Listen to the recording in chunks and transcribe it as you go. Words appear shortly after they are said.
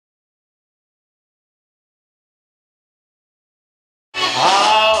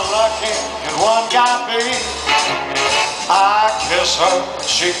baby. I kiss her,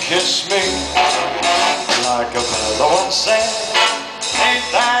 she kissed me like a mellow and said, ain't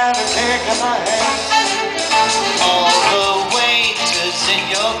that a kick in the head? All the waiters in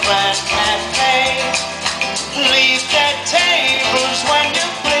your grand cafe leave their tables when you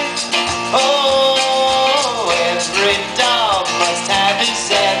blink. Oh, every dog must have his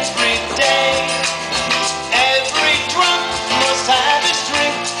every day. Every drunk must have his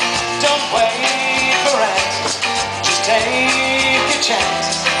drink. Don't wait for answers, just take a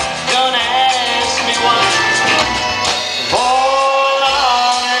chance. Don't ask me why.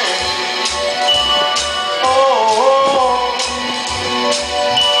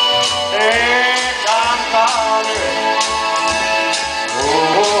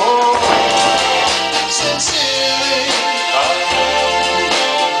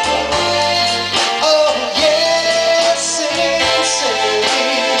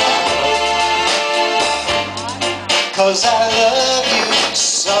 Cause I love you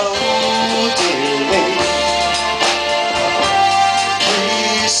so dearly.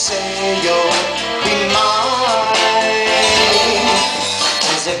 Please say you'll be mine.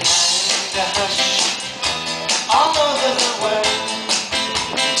 There's a kind of hush all over the world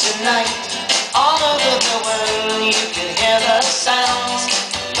tonight. All over the world you can hear the sounds.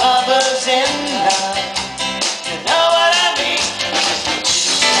 Lovers in love, you know what I mean.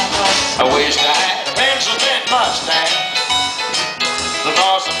 I wish I had a Benjamin Mustang, the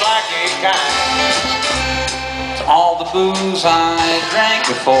Boston Blackie kind. All the booze I drank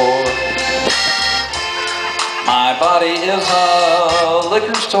before, my body is a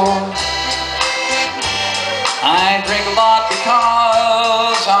liquor store. I drink a lot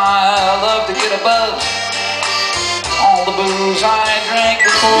because I love to get a buzz. All the booze I drank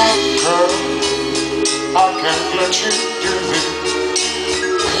before. Girl, I can't let you do this.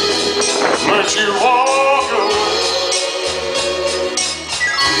 Let you walk away.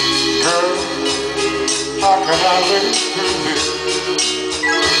 Girl, how can I live through this?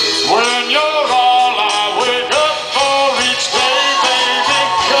 When you're all I wake up for each day, baby,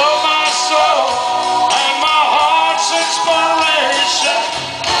 you're my soul and my heart's inspiration.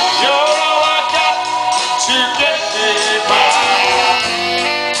 You're all I got to get me by.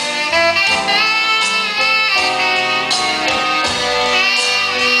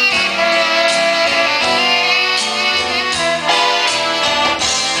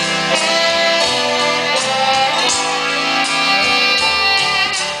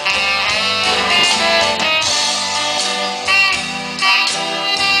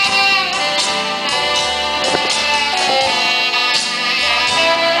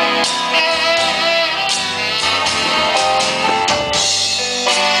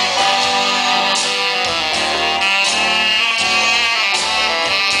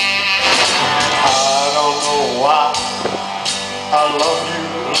 I love you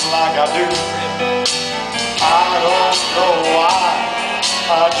like I do. I don't know why,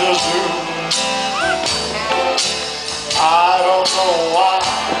 I just do. I don't know why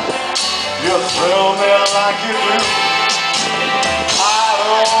you thrill me like you do. I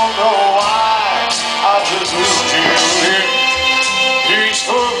don't know why, I just do.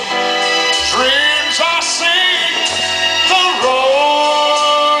 Peaceful dreams I see, the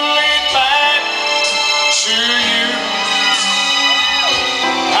road lead back to you.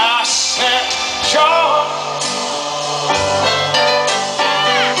 I said, Georgia,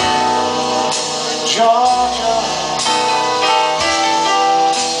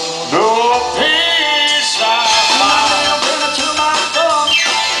 no peace I find. Bring it to my phone.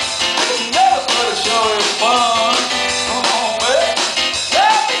 Never put a show is fun. Come on, baby.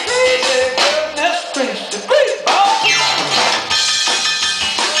 Let me crazy, goodness gracious,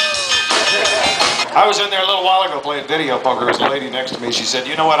 I was in there a little while ago playing video poker. There was a lady next to me. She said,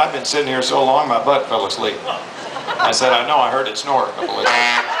 you know what, I've been sitting here so long my butt fell asleep. I said, I know, I heard it snore a couple of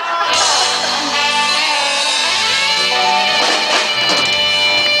times.